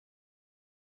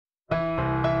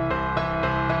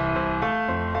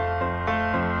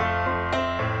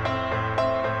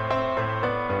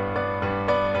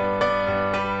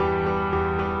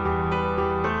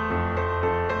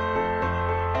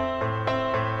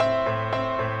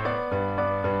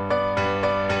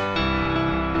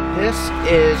This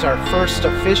is our first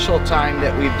official time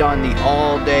that we've done the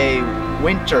all-day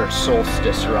winter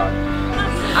solstice run.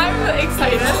 I'm really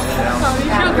excited.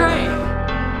 You feel great.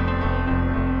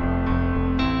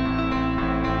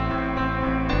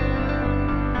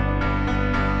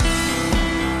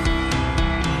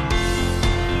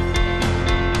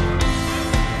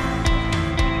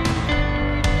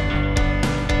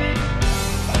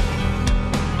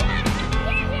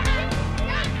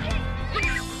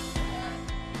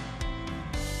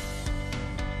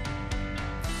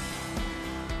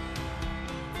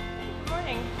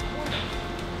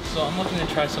 So I'm looking to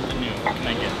try something new. What can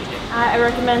I get today? I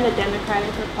recommend the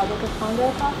Democratic Republic of Congo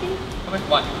coffee. Okay,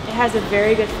 why? It has a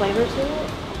very good flavor to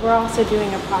it. We're also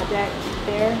doing a project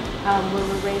there where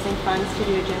we're raising funds to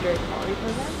do a gender equality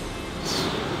program.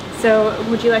 So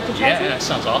would you like to try some? Yeah, that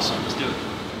sounds awesome. Let's do it.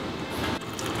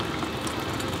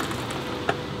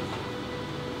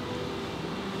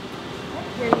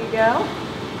 Here you go.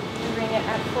 We'll bring it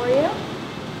up for you.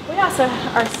 We also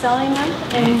are selling them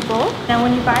in bulk. Now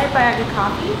when you buy a bag of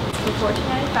coffee, it's for $14.95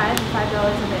 and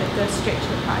 $5 of it goes straight to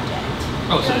the project.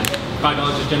 Oh, so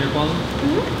 $5 is gender equality?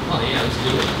 Mm-hmm. Oh yeah, let's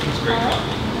do it. It's great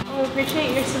coffee. Well, we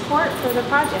appreciate your support for the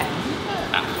project.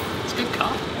 Yeah, it's good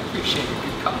coffee. I appreciate your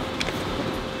good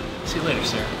coffee. See you later,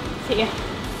 Sarah. See ya.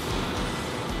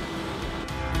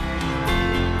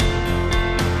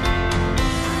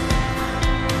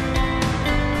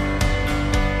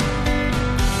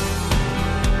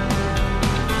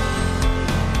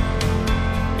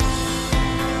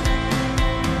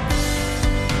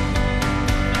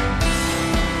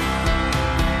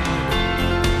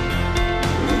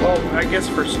 Well, I guess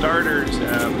for starters,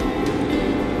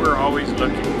 we're always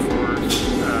looking for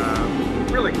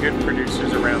really good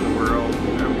producers around the world,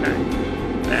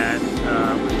 that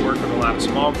we work with a lot of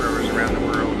small growers around the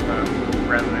world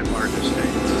rather than larger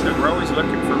states. So we're always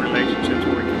looking for relationships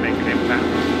where we can make an impact.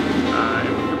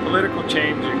 And with the political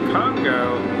change in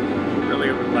Congo, really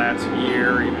over the last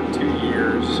year, even 2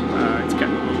 years, it's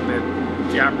gotten a little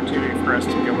bit the opportunity for us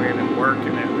to go in and work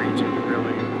in that region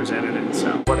really presented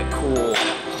itself. What a cool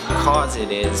cause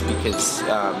it is, because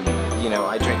you know,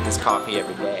 I drink this coffee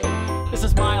every day. This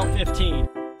is mile 15.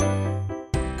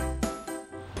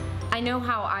 I know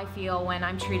how I feel when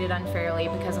I'm treated unfairly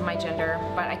because of my gender,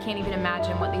 but I can't even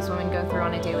imagine what these women go through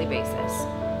on a daily basis.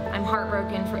 I'm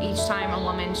heartbroken for each time a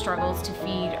woman struggles to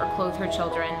feed or clothe her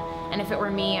children, and if it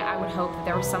were me, I would hope that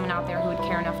there was someone out there who would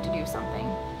care enough to do something.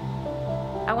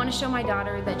 I want to show my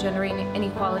daughter that gender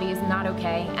inequality is not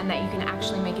okay and that you can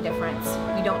actually make a difference.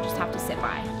 You don't just have to sit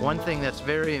by. One thing that's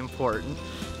very important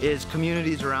is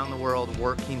communities around the world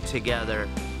working together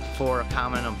for a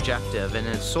common objective. And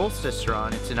in Solstice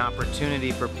Run, it's an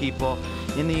opportunity for people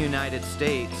in the United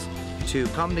States to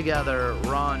come together,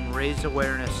 run, raise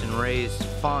awareness, and raise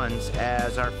funds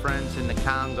as our friends in the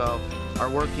Congo are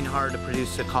working hard to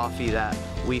produce the coffee that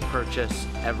we purchase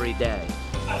every day.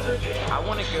 I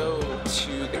want to go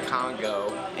to the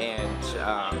Congo and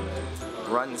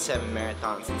run 7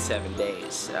 marathons in 7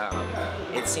 days.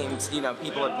 It seems, you know,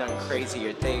 people have done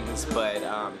crazier things, but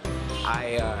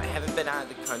I haven't been out of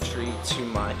the country too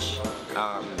much.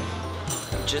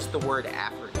 Just the word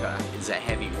Africa is a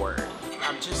heavy word.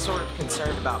 I'm just sort of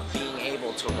concerned about being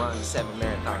able to run 7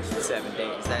 marathons in 7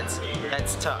 days.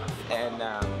 That's tough, and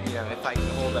you know, if I can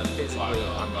hold up physically,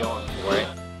 I'm going for it.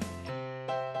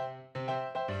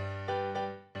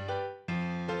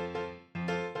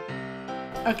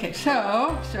 Okay,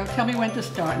 so tell me when to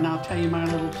start and I'll tell you my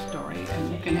little story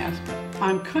and you can ask me.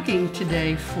 I'm cooking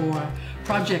today for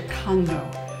Project Congo,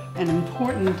 an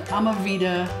important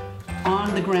Amavita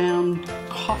on-the-ground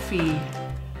coffee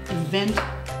event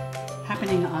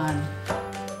happening on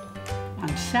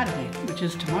Saturday, which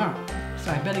is tomorrow. So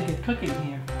I better get cooking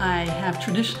here. I have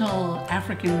traditional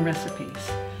African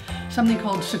recipes, something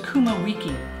called sukuma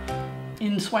wiki.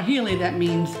 In Swahili, that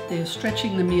means they're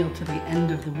stretching the meal to the end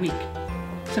of the week.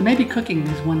 So maybe cooking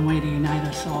is one way to unite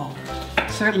us all.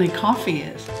 Certainly coffee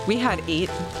is. We had eight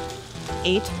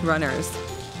runners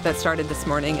that started this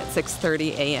morning at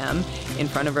 6:30 a.m. in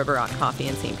front of River Rock Coffee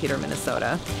in St. Peter,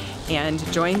 Minnesota, and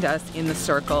joined us in the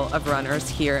circle of runners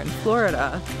here in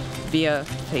Florida via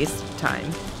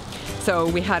FaceTime. So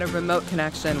we had a remote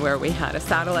connection where we had a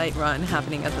satellite run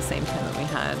happening at the same time that we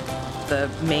had the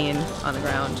main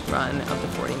on-the-ground run of the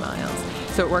 40 miles.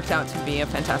 So it worked out to be a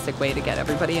fantastic way to get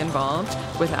everybody involved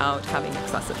without having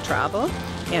excessive travel.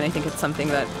 And I think it's something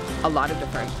that a lot of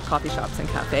different coffee shops and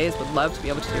cafes would love to be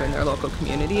able to do in their local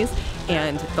communities,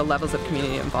 and the levels of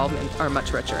community involvement are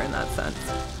much richer in that sense.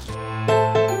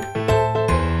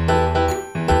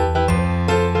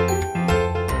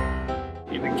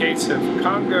 In the case of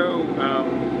Congo,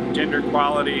 gender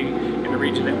equality in the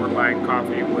region that we're buying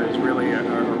coffee was really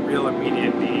a real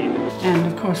immediate need. And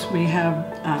of course we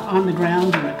have on the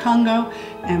ground in the Congo,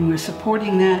 and we're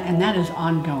supporting that, and that is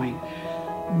ongoing.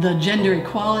 The gender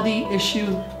equality issue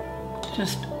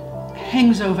just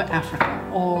hangs over Africa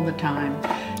all the time.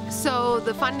 So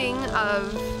the funding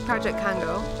of Project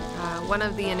Congo, one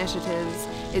of the initiatives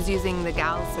is using the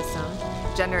GAL system,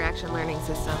 Gender Action Learning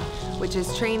System, which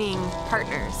is training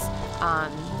partners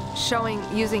on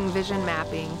using vision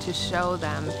mapping to show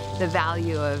them the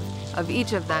value of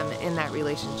each of them in that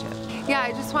relationship. Yeah,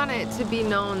 I just want it to be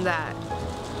known that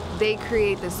they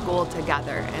create this goal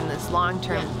together, and this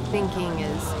long-term thinking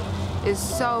is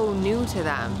so new to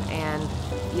them, and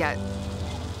yet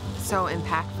so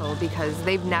impactful because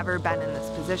they've never been in this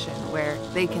position where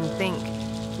they can think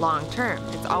long-term.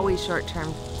 It's always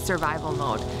short-term survival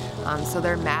mode. So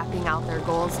they're mapping out their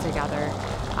goals together,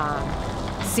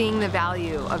 seeing the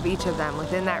value of each of them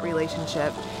within that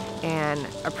relationship and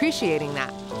appreciating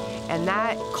that. And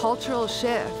that cultural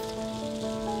shift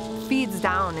feeds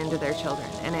down into their children,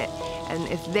 and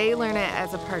if they learn it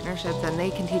as a partnership, then they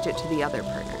can teach it to the other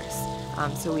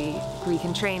partners. So we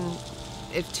can train,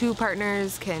 if two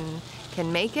partners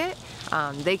can make it,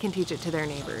 they can teach it to their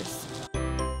neighbors.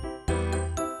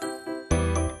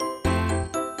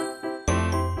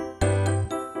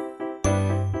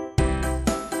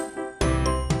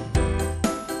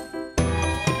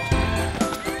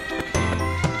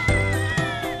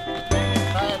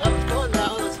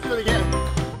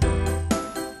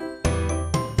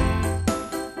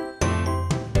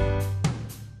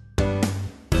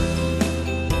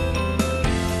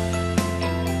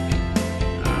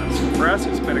 For us,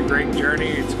 it's been a great journey.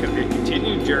 It's going to be a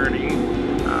continued journey.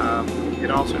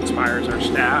 It also inspires our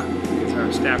staff, because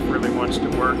our staff really wants to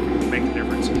work and make a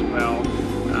difference as well.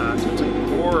 So it's a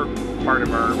core part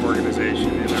of our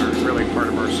organization and really part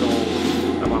of our soul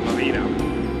of Amavida.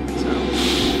 So,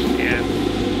 and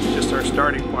it's just our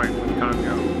starting point with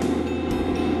Congo.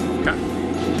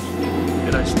 Okay.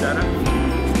 Did I stutter?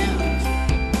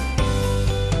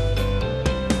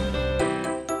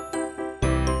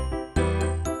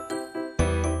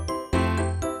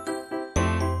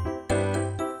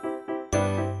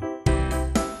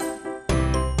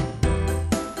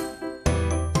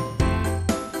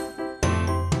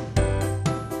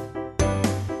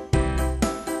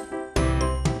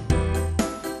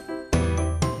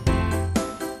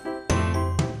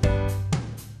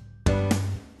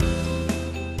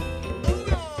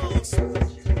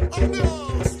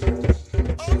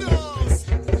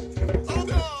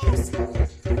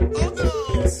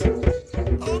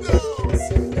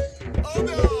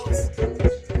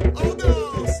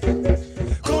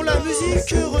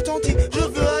 Retentit, je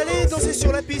veux aller danser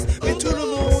sur la piste, mais tout le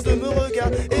monde me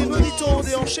regarde et me dit ton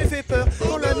déhanché fait peur.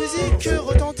 Quand la musique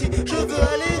retentit, je veux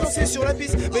aller danser sur la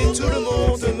piste, mais tout le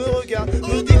monde me regarde,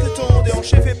 me dit que ton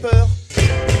déhanché fait peur.